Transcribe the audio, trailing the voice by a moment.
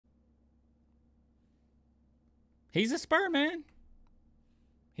He's a Spur, man.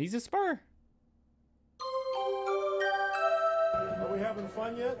 He's a Spur. Are we having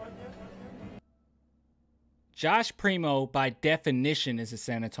fun yet? Josh Primo, by definition, is a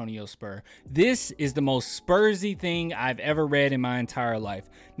San Antonio Spur. This is the most Spursy thing I've ever read in my entire life.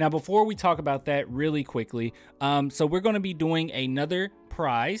 Now, before we talk about that really quickly, so we're going to be doing another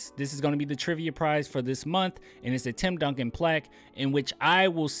prize. This is going to be the trivia prize for this month, and it's a Tim Duncan plaque, in which I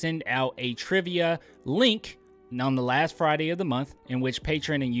will send out a trivia link on the last Friday of the month, in which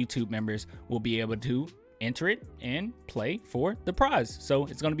Patreon and YouTube members will be able to enter it and play for the prize. So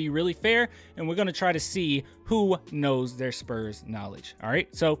it's going to be really fair, and we're going to try to see who knows their Spurs knowledge. All right,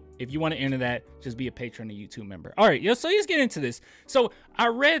 so if you want to enter that, just be a patron or YouTube member. All right, so let's get into this. So I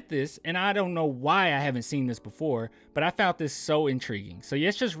read this, and I don't know why I haven't seen this before, but I found this so intriguing. So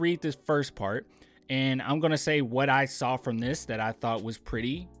let's just read this first part, and I'm going to say what I saw from this that I thought was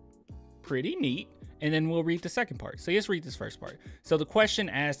pretty neat, and then we'll read the second part. So let's read this first part. So the question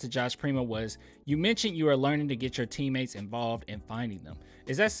asked to Josh Primo was, you mentioned you are learning to get your teammates involved in finding them.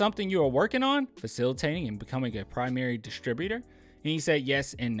 Is that something you are working on, facilitating and becoming a primary distributor? And he said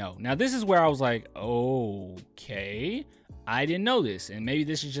yes and no. Now this is where I was like, okay, I didn't know this, and maybe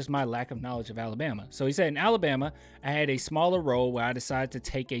this is just my lack of knowledge of Alabama. So he said, in Alabama, I had a smaller role where I decided to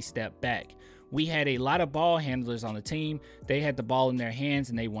take a step back. We had a lot of ball handlers on the team. They had the ball in their hands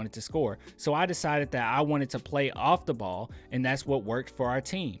and they wanted to score. So I decided that I wanted to play off the ball, and that's what worked for our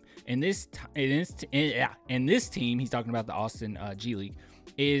team. And this team, he's talking about the Austin G League,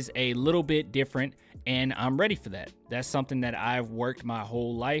 is a little bit different, and I'm ready for that. That's something that I've worked my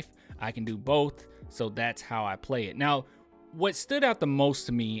whole life. I can do both, so that's how I play it. Now, what stood out the most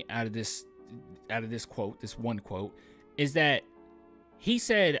to me out of this quote, this one quote, is that he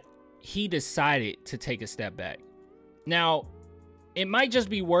said he decided to take a step back. Now, it might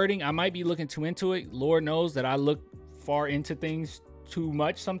just be wording. I might be looking too into it. Lord knows that I look far into things too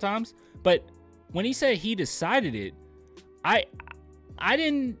much sometimes. But when he said he decided it, I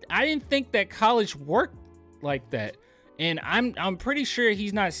didn't think that college worked like that. And I'm pretty sure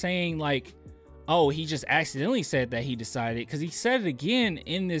he's not saying like, oh, he just accidentally said that he decided, because he said it again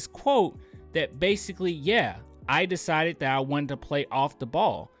in this quote that basically, yeah, I decided that I wanted to play off the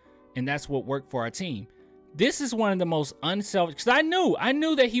ball, and that's what worked for our team. This is one of the most unselfish, because I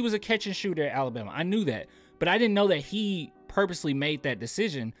knew that he was a catch and shooter at Alabama. I knew that, but I didn't know that he purposely made that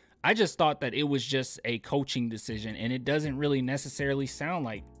decision. I just thought that it was just a coaching decision, and it doesn't really necessarily sound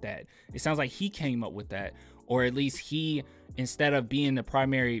like that. It sounds like he came up with that, or at least he, instead of being the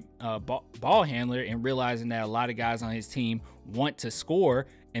primary ball handler and realizing that a lot of guys on his team want to score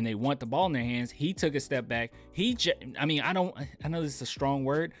and they want the ball in their hands, he took a step back. I know this is a strong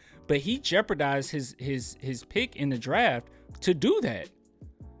word, but he jeopardized his pick in the draft to do that.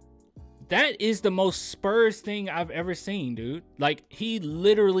 That is the most Spurs thing I've ever seen, dude. Like, he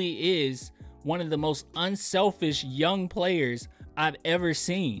literally is one of the most unselfish young players I've ever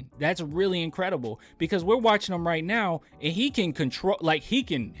seen. That's really incredible, because we're watching him right now and he can control, like, he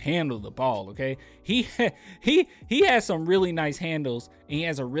can handle the ball. Okay, he has some really nice handles and he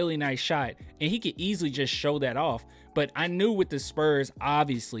has a really nice shot, and he could easily just show that off. But I knew with the Spurs,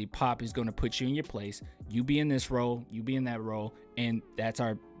 obviously Pop is going to put you in your place. You be in this role, you be in that role, and that's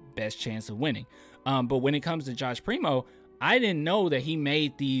our best chance of winning. But when it comes to Josh Primo, I didn't know that he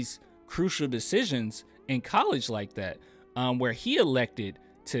made these crucial decisions in college like that, where he elected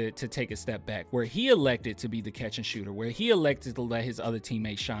to take a step back, where he elected to be the catch and shooter, where he elected to let his other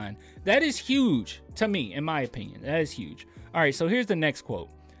teammates shine. That is huge to me, in my opinion. That is huge. All right, so here's the next quote.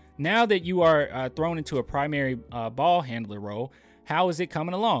 Now that you are thrown into a primary ball handler role, how is it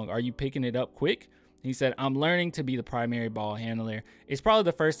coming along? Are you picking it up quick? He said, I'm learning to be the primary ball handler. It's probably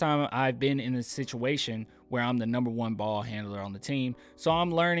the first time I've been in a situation where I'm the #1 ball handler on the team. So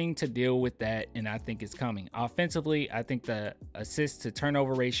I'm learning to deal with that, and I think it's coming. Offensively, I think the assist to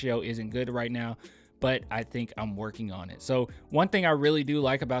turnover ratio isn't good right now, but I think I'm working on it. So one thing I really do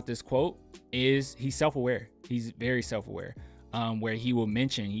like about this quote is he's self-aware. He's very self-aware. Where he will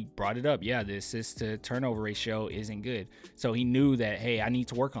mention, he brought it up, yeah, the assist to turnover ratio isn't good. So he knew that, hey, I need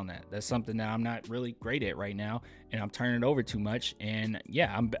to work on that. That's something that I'm not really great at right now, and I'm turning it over too much. And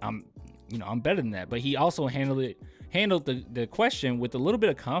yeah, I'm better than that. But he also handled the question with a little bit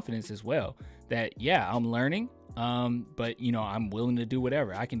of confidence as well, that yeah, I'm learning, but I'm willing to do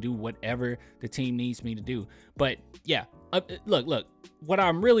whatever. I can do whatever the team needs me to do. But yeah, look, what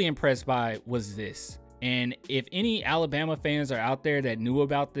I'm really impressed by was this. And if any Alabama fans are out there that knew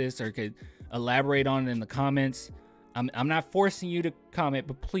about this or could elaborate on it in the comments, I'm not forcing you to comment,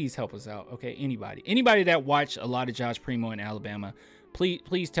 but please help us out. Okay, anybody that watched a lot of Josh Primo in Alabama,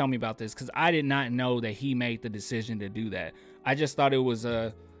 Please tell me about this, because I did not know that he made the decision to do that. I just thought it was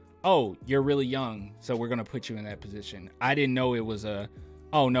oh, you're really young, so we're gonna put you in that position. I didn't know it was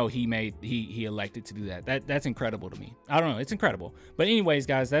oh no, he elected to do that. That's incredible to me. I don't know, it's incredible. But anyways,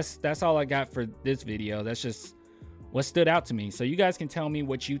 guys, that's all I got for this video. That's just what stood out to me. So you guys can tell me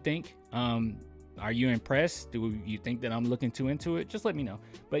what you think. Are you impressed? Do you think that I'm looking too into it? Just let me know.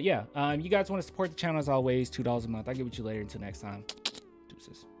 But yeah, you guys want to support the channel as always, $2 a month. I'll get with you later. Until next time.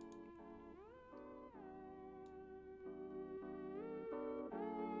 Deuces.